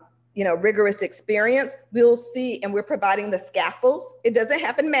 rigorous experience, we'll see, and we're providing the scaffolds. It doesn't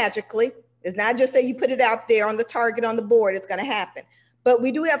happen magically. It's not just say you put it out there on the target on the board, it's going to happen. But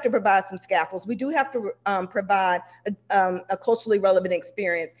we do have to provide some scaffolds. We do have to provide a culturally relevant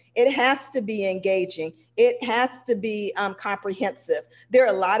experience. It has to be engaging. It has to be comprehensive. There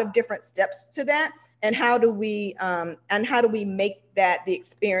are a lot of different steps to that. And how do we make that the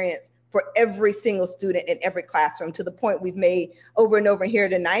experience for every single student in every classroom, to the point we've made over and over here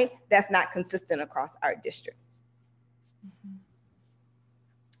tonight, that's not consistent across our district. Mm-hmm.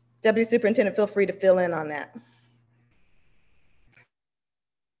 Deputy Superintendent, feel free to fill in on that.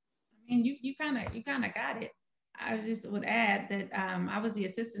 I mean, you kind of got it. I just would add that I was the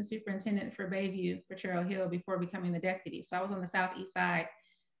assistant superintendent for Bayview for Cherry Hill before becoming the deputy. So I was on the southeast side.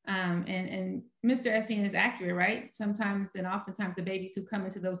 And Mr. Essian is accurate, right? Sometimes and oftentimes the babies who come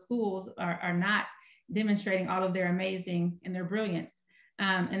into those schools are not demonstrating all of their amazing and their brilliance.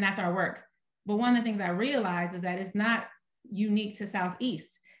 And that's our work. But one of the things I realized is that it's not unique to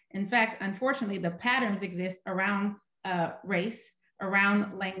Southeast. In fact, unfortunately, the patterns exist around race,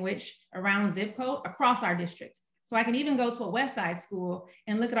 around language, around zip code, across our district. So I can even go to a West Side school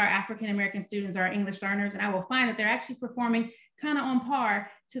and look at our African-American students, our English learners, and I will find that they're actually performing kind of on par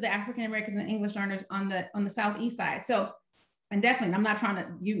to the African-Americans and English learners on the Southeast side. So And definitely, I'm not trying to,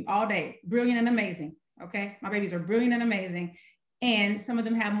 you all day, brilliant and amazing, okay? My babies are brilliant and amazing. And some of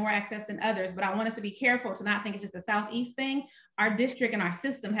them have more access than others, but I want us to be careful to not think it's just a Southeast thing. Our district and our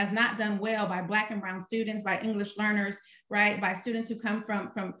system has not done well by Black and brown students, by English learners, right? By students who come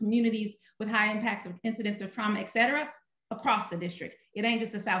from communities with high impacts of incidents of trauma, et cetera, across the district. It ain't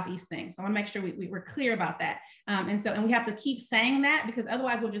just a Southeast thing. So I wanna make sure we're clear about that. And we have to keep saying that, because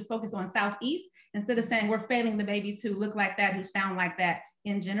otherwise we'll just focus on Southeast instead of saying we're failing the babies who look like that, who sound like that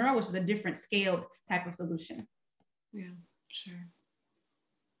in general, which is a different scaled type of solution. Yeah, sure.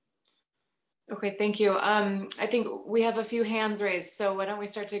 Okay, thank you. I think we have a few hands raised, so why don't we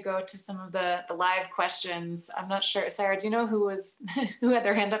start to go to some of the live questions. I'm not sure, Sarah, do you know who was who had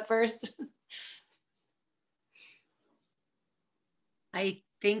their hand up first? I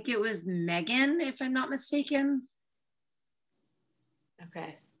think it was Megan, if I'm not mistaken.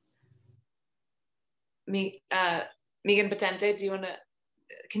 Okay. Megan Patente, do you want to,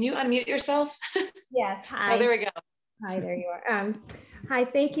 can you unmute yourself? Yes, hi. Oh, there we go. Hi, there you are. Hi,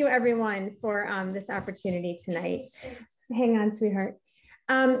 thank you everyone for this opportunity tonight. Hang on, sweetheart.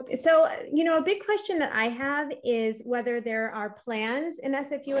 So, a big question that I have is whether there are plans in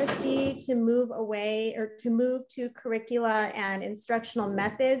SFUSD to move away or to move to curricula and instructional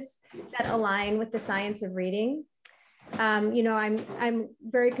methods that align with the science of reading. I'm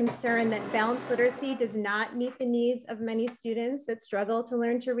very concerned that balanced literacy does not meet the needs of many students that struggle to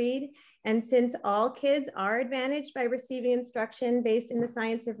learn to read. And since all kids are advantaged by receiving instruction based in the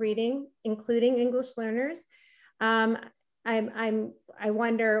science of reading, including English learners, I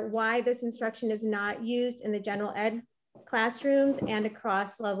wonder why this instruction is not used in the general ed classrooms and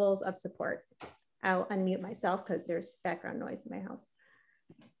across levels of support. I'll unmute myself because there's background noise in my house.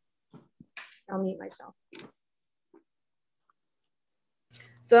 I'll mute myself.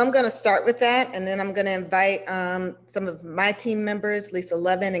 So I'm going to start with that, and then I'm going to invite some of my team members, Lisa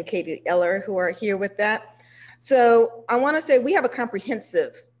Levin and Katie Eller, who are here with that. So I want to say we have a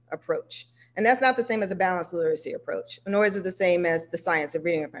comprehensive approach, and that's not the same as a balanced literacy approach, nor is it the same as the science of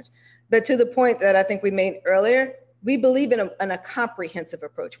reading approach. But to the point that I think we made earlier, we believe in a comprehensive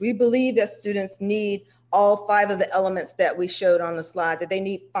approach. We believe that students need all 5 of the elements that we showed on the slide, that they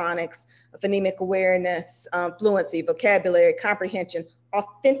need phonics, phonemic awareness, fluency, vocabulary, comprehension,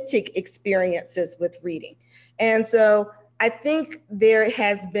 authentic experiences with reading. And so I think there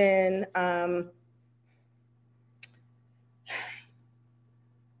has been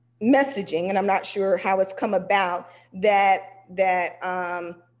messaging, and I'm not sure how it's come about, that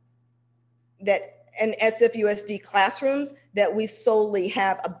in SFUSD classrooms that we solely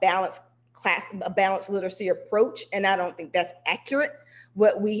have a balanced literacy approach, and I don't think that's accurate.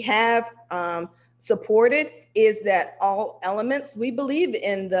 What we have supported is that all elements, we believe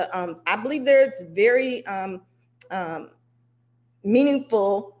in the, I believe there's very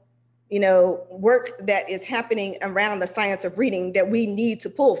meaningful, work that is happening around the science of reading that we need to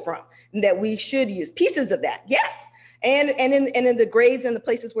pull from, and that we should use pieces of that, yes. And in the grades and the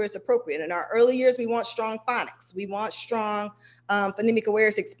places where it's appropriate. In our early years, we want strong phonics. We want strong phonemic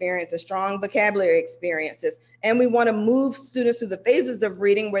awareness experiences, strong vocabulary experiences. And we want to move students through the phases of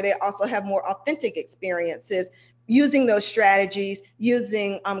reading where they also have more authentic experiences, using those strategies,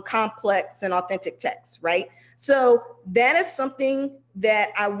 using complex and authentic texts, right? So that is something that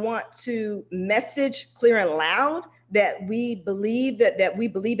I want to message clear and loud, that we believe that we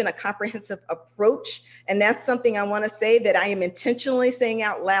believe in a comprehensive approach. And that's something I want to say that I am intentionally saying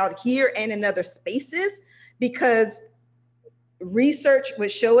out loud here and in other spaces, because research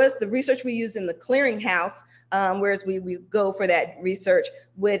would show us, the research we use in the clearinghouse, whereas we go for that research,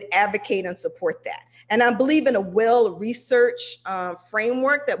 would advocate and support that. And I believe in a well-researched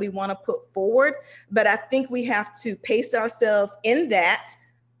framework that we want to put forward, but I think we have to pace ourselves in that.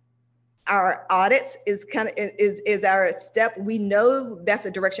 Our audit is our step. We know that's the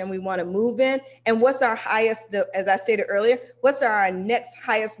direction we want to move in. And what's our highest, as I stated earlier, what's our next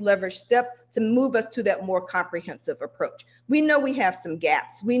highest leverage step to move us to that more comprehensive approach? We know we have some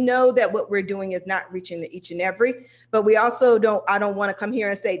gaps. We know that what we're doing is not reaching the each and every, but we also I don't want to come here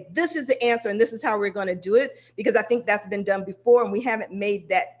and say, this is the answer and this is how we're going to do it, because I think that's been done before and we haven't made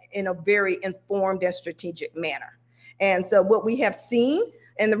that in a very informed and strategic manner. And so what we have seen,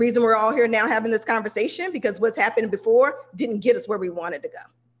 and the reason we're all here now having this conversation, because what's happened before didn't get us where we wanted to go,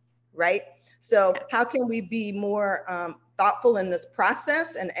 right? So how can we be more thoughtful in this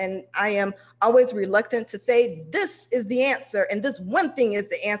process? And I am always reluctant to say this is the answer and this one thing is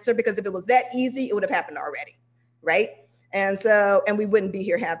the answer, because if it was that easy, it would have happened already, right? And so, and we wouldn't be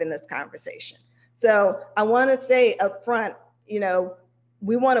here having this conversation. So I want to say up front,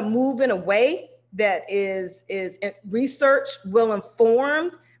 we want to move in a way that is research, well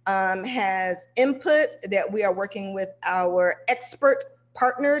informed, has input, that we are working with our expert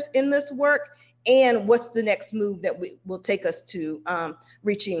partners in this work, and what's the next move that will take us to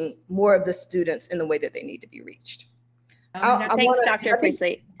reaching more of the students in the way that they need to be reached. Thanks, Dr.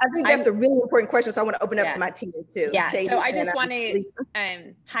 Priestly. I think that's a really important question, so I want to open up Yeah. to my team too. Yeah, Katie, so I just want to, Lisa.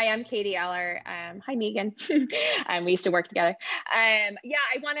 hi, I'm Katie Eller. Hi, Megan. We used to work together. Yeah,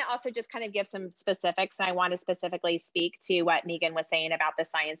 I want to also just kind of give some specifics. I want to specifically speak to what Megan was saying about the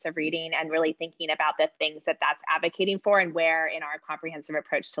science of reading and really thinking about the things that that's advocating for, and where in our comprehensive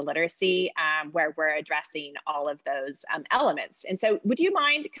approach to literacy, where we're addressing all of those elements. And so would you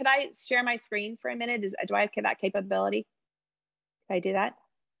mind, could I share my screen for a minute? Do I have that capability? Can I do that?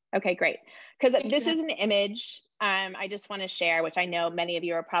 Okay, great. Because this is an image I just want to share, which I know many of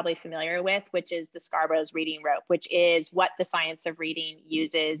you are probably familiar with, which is the Scarborough's reading rope, which is what the science of reading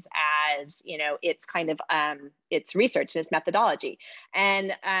uses as, you know, its kind of its research, its methodology.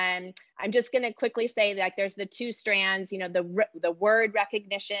 And I'm just going to quickly say that there's the two strands, you know, the word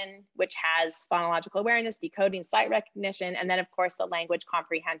recognition, which has phonological awareness, decoding, sight recognition, and then of course the language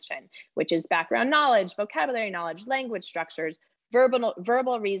comprehension, which is background knowledge, vocabulary knowledge, language structures,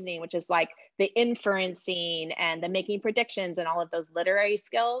 verbal reasoning, which is like the inferencing and the making predictions and all of those literary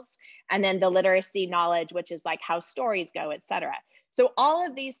skills, and then the literacy knowledge, which is like how stories go, etc. So all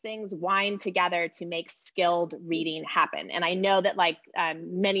of these things wind together to make skilled reading happen. And I know that like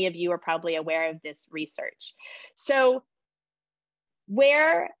many of you are probably aware of this research. So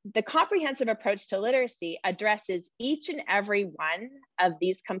where the comprehensive approach to literacy addresses each and every one of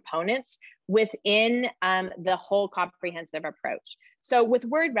these components within the whole comprehensive approach. So with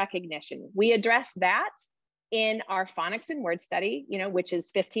word recognition, we address that in our phonics and word study, you know, which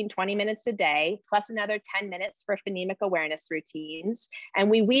is 15, 20 minutes a day, plus another 10 minutes for phonemic awareness routines. And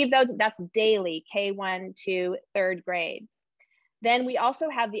we weave those, that's daily, K1 to 3rd grade. Then we also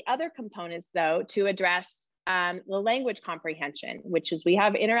have the other components though to address the language comprehension, which is we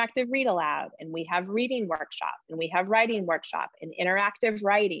have interactive read aloud, and we have reading workshop, and we have writing workshop and interactive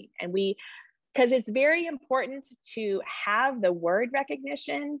writing. And because it's very important to have the word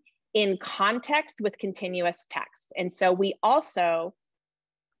recognition in context with continuous text. And so we also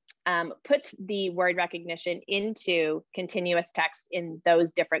put the word recognition into continuous text in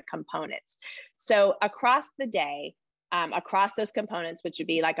those different components. So across the day, across those components, which would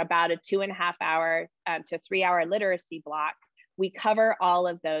be like about a 2.5 hour to 3 hour literacy block, we cover all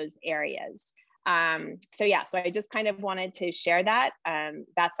of those areas. So yeah, so I just kind of wanted to share that.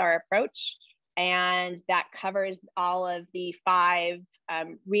 That's our approach. And that covers all of the 5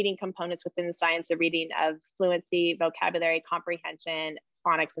 reading components within the science of reading of fluency, vocabulary, comprehension,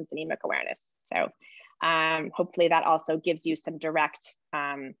 phonics, and phonemic awareness. So hopefully that also gives you some direct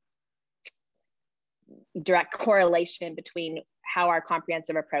correlation between how our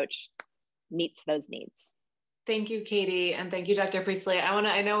comprehensive approach meets those needs. Thank you, Katie, and thank you, Dr. Priestly.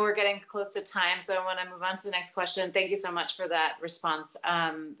 I know we're getting close to time, so I want to move on to the next question. Thank you so much for that response.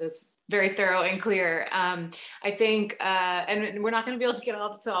 This very thorough and clear. I think, and we're not going to be able to get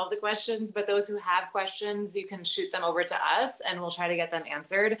to all the questions, but those who have questions, you can shoot them over to us and we'll try to get them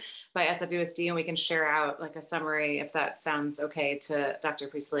answered by SFUSD, and we can share out like a summary if that sounds okay to Dr.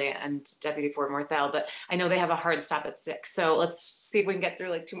 Priestly and Deputy Ford-Morthel. But I know they have a hard stop at 6, so let's see if we can get through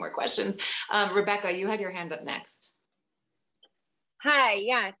like 2 more questions. Rebecca, you had your hand up next. Hi,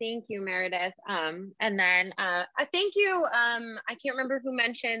 yeah, thank you, Meredith. And then thank you. I can't remember who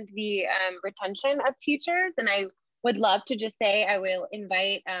mentioned the retention of teachers, and I would love to just say I will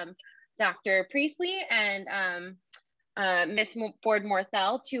invite Dr. Priestly and Ms.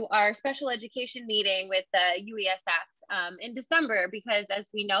 Ford-Morthel to our special education meeting with the UESF in December, because as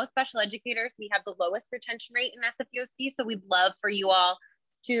we know, special educators, we have the lowest retention rate in SFUSD, so we'd love for you all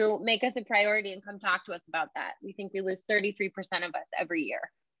to make us a priority and come talk to us about that. We think we lose 33% of us every year.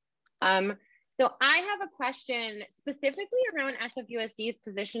 So I have a question specifically around SFUSD's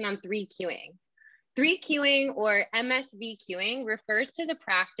position on 3Qing. 3Qing or MSV queuing refers to the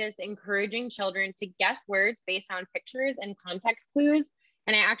practice encouraging children to guess words based on pictures and context clues.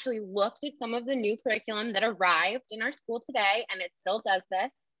 And I actually looked at some of the new curriculum that arrived in our school today, and it still does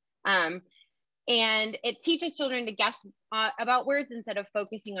this. And it teaches children to guess about words instead of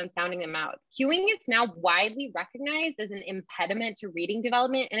focusing on sounding them out. Cueing is now widely recognized as an impediment to reading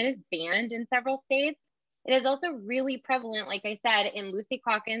development, and it is banned in several states. It is also really prevalent, like I said, in Lucy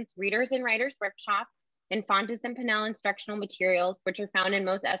Calkins' Readers and Writers Workshop and Fontes and Pinnell instructional materials, which are found in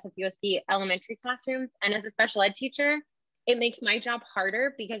most SFUSD elementary classrooms. And as a special ed teacher, it makes my job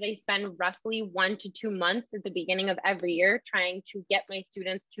harder because I spend roughly 1 to 2 months at the beginning of every year trying to get my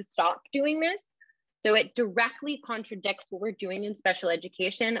students to stop doing this. So it directly contradicts what we're doing in special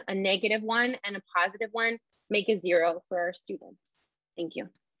education. A negative one and a positive one make a 0 for our students. Thank you.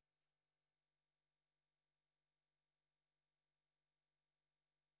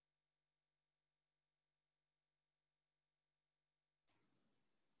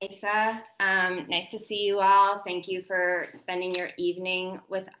 Lisa, nice to see you all. Thank you for spending your evening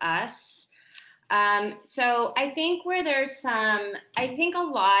with us. So I think I think a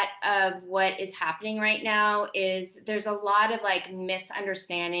lot of what is happening right now is there's a lot of like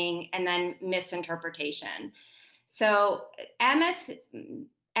misunderstanding and then misinterpretation. So MSV,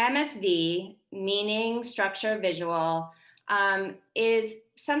 meaning, structure, visual, is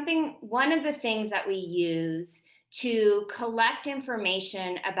one of the things that we use to collect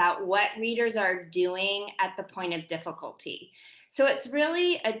information about what readers are doing at the point of difficulty. So it's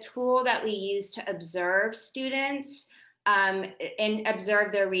really a tool that we use to observe students and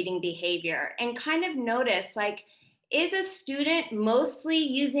observe their reading behavior and kind of notice, like, is a student mostly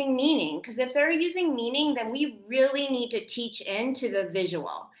using meaning? Because if they're using meaning, then we really need to teach into the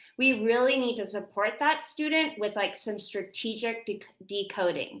visual. We really need to support that student with like some strategic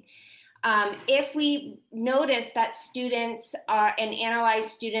decoding. If we notice that students and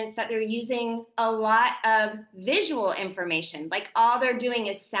analyze students that they're using a lot of visual information, like all they're doing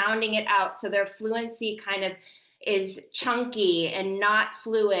is sounding it out, so their fluency kind of is chunky and not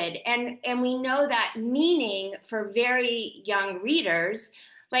fluid. And we know that meaning for very young readers,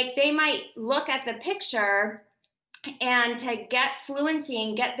 like they might look at the picture and to get fluency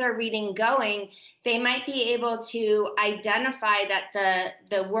and get their reading going, they might be able to identify that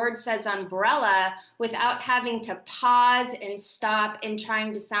the word says umbrella without having to pause and stop and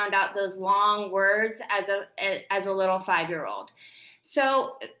trying to sound out those long words as a little 5-year-old.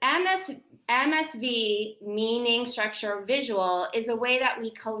 So MSV, meaning, structure, visual, is a way that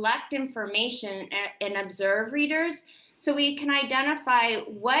we collect information and observe readers so we can identify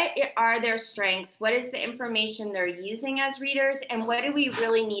what are their strengths, what is the information they're using as readers, and what do we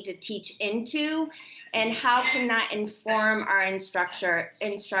really need to teach into, and how can that inform our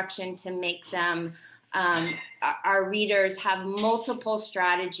instruction to make them, our readers have multiple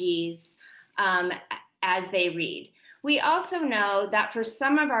strategies as they read. We also know that for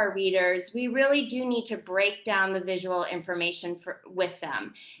some of our readers, we really do need to break down the visual information with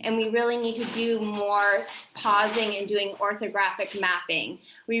them. And we really need to do more pausing and doing orthographic mapping.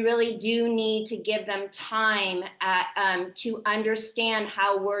 We really do need to give them time to understand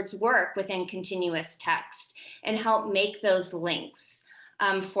how words work within continuous text and help make those links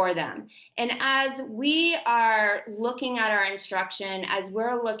for them. And as we are looking at our instruction, as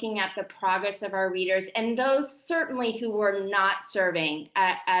we're looking at the progress of our readers, and those certainly who we're not serving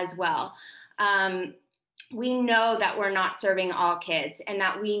as well, we know that we're not serving all kids and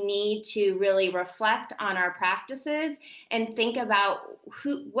that we need to really reflect on our practices and think about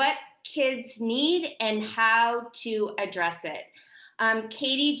what kids need and how to address it.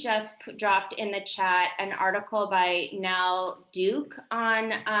 Katie just dropped in the chat an article by Nell Duke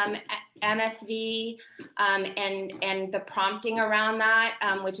on MSV and the prompting around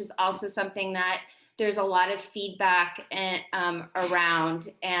that, which is also something that there's a lot of feedback around.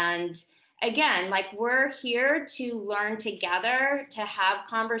 And again, like, we're here to learn together, to have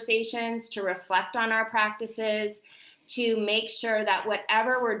conversations, to reflect on our practices, to make sure that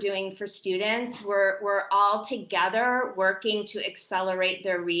whatever we're doing for students, we're all together working to accelerate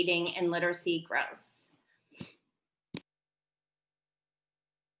their reading and literacy growth.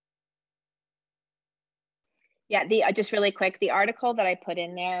 Yeah, just really quick, the article that I put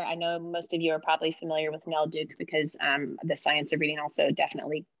in there, I know most of you are probably familiar with Nell Duke because the Science of Reading also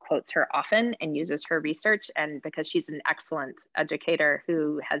definitely quotes her often and uses her research, and because she's an excellent educator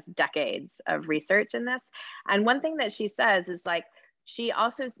who has decades of research in this. And one thing that she says is, like, she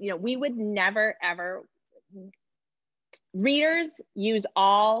also, we would never ever, readers use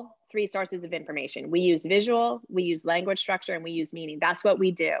all 3 sources of information. We use visual, we use language structure, and we use meaning. That's what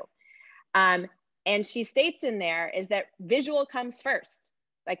we do. And she states in there is that visual comes first.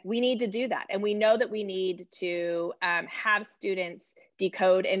 Like, we need to do that. And we know that we need to have students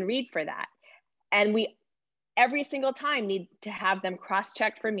decode and read for that. And we, every single time, need to have them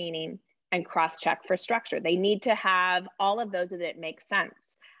cross-check for meaning and cross-check for structure. They need to have all of those so that it makes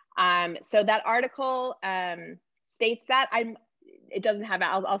sense. So that article states that. It doesn't have,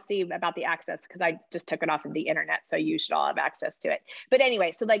 I'll see about the access because I just took it off of the internet. So you should all have access to it. But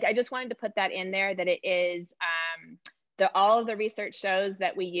anyway, so like, I just wanted to put that in there, that it is, all of the research shows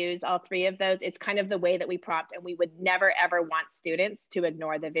that we use all 3 of those. It's kind of the way that we prompt, and we would never ever want students to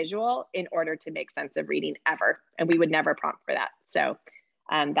ignore the visual in order to make sense of reading ever. And we would never prompt for that. So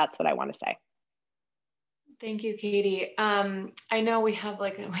that's what I want to say. Thank you, Katie. I know we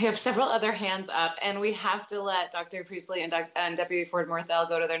have several other hands up, and we have to let Dr. Priestly and Deputy Ford-Morthel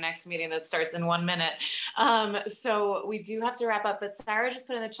go to their next meeting that starts in 1 minute. So we do have to wrap up, but Sarah just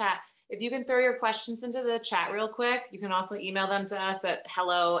put in the chat, if you can throw your questions into the chat real quick, you can also email them to us at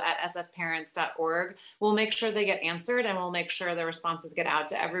hello@sfparents.org. We'll make sure they get answered, and we'll make sure the responses get out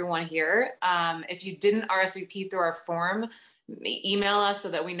to everyone here. If you didn't RSVP through our form, email us so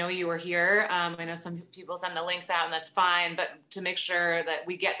that we know you were here. I know some people send the links out, and that's fine, but to make sure that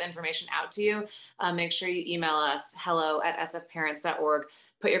we get the information out to you, make sure you email us hello@sfparents.org.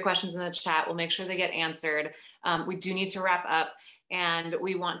 Put your questions in the chat. We'll make sure they get answered. We do need to wrap up, and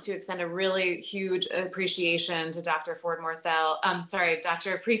we want to extend a really huge appreciation to Dr.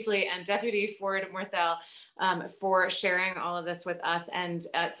 Dr. Priestly and Deputy Ford-Morthel for sharing all of this with us. And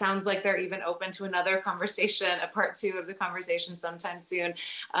it sounds like they're even open to another conversation, a part 2 of the conversation sometime soon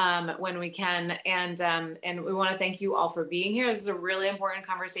when we can. And we want to thank you all for being here. This is a really important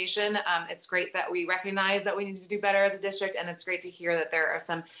conversation. It's great that we recognize that we need to do better as a district, and it's great to hear that there are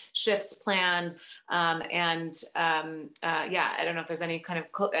some shifts planned. Yeah, I don't know if there's any kind of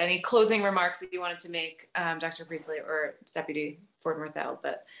any closing remarks that you wanted to make, Dr. Priestly or Deputy Ford-Morthel,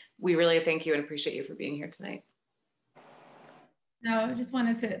 but we really thank you and appreciate you for being here tonight. No, I just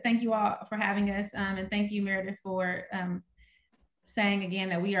wanted to thank you all for having us, and thank you, Meredith, for saying again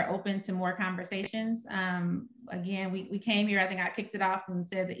that we are open to more conversations. Again, we came here, I think I kicked it off and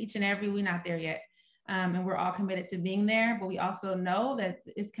said that each and every, we're not there yet. And we're all committed to being there, but we also know that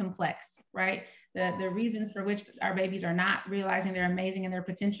it's complex, right? The reasons for which our babies are not realizing they're amazing and their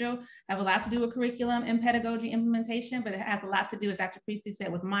potential have a lot to do with curriculum and pedagogy implementation, but it has a lot to do, as Dr. Priestly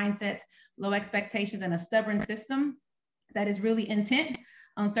said, with mindsets, low expectations, and a stubborn system that is really intent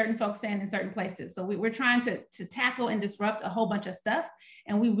on certain folks staying in certain places. So we're trying to tackle and disrupt a whole bunch of stuff.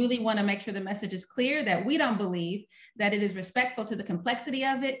 And we really want to make sure the message is clear that we don't believe that it is respectful to the complexity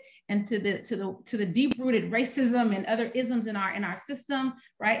of it and to the deep-rooted racism and other isms in our system,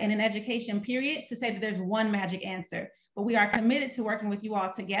 right? And in education, period, to say that there's one magic answer. But we are committed to working with you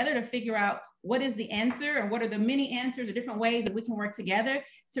all together to figure out what is the answer, or what are the many answers or different ways that we can work together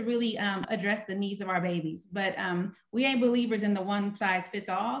to really address the needs of our babies. But we ain't believers in the one size fits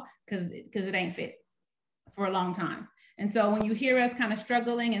all, because it ain't fit for a long time. And so when you hear us kind of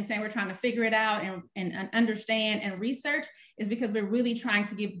struggling and saying we're trying to figure it out and understand and research, is because we're really trying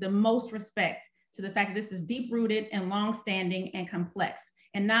to give the most respect to the fact that this is deep-rooted and long-standing and complex,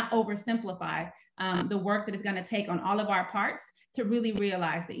 and not oversimplify the work that it's going to take on all of our parts to really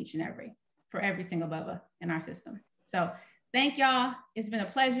realize the each and every for every single Bubba in our system. So thank y'all. It's been a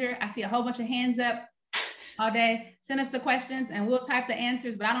pleasure. I see a whole bunch of hands up all day. Send us the questions and we'll type the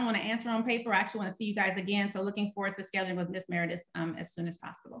answers, but I don't want to answer on paper. I actually want to see you guys again. So looking forward to scheduling with Miss Meredith as soon as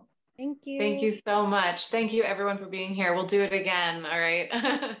possible. Thank you. Thank you so much. Thank you everyone for being here. We'll do it again. All right.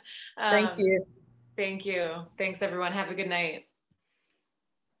 Thank you. Thank you. Thanks everyone. Have a good night.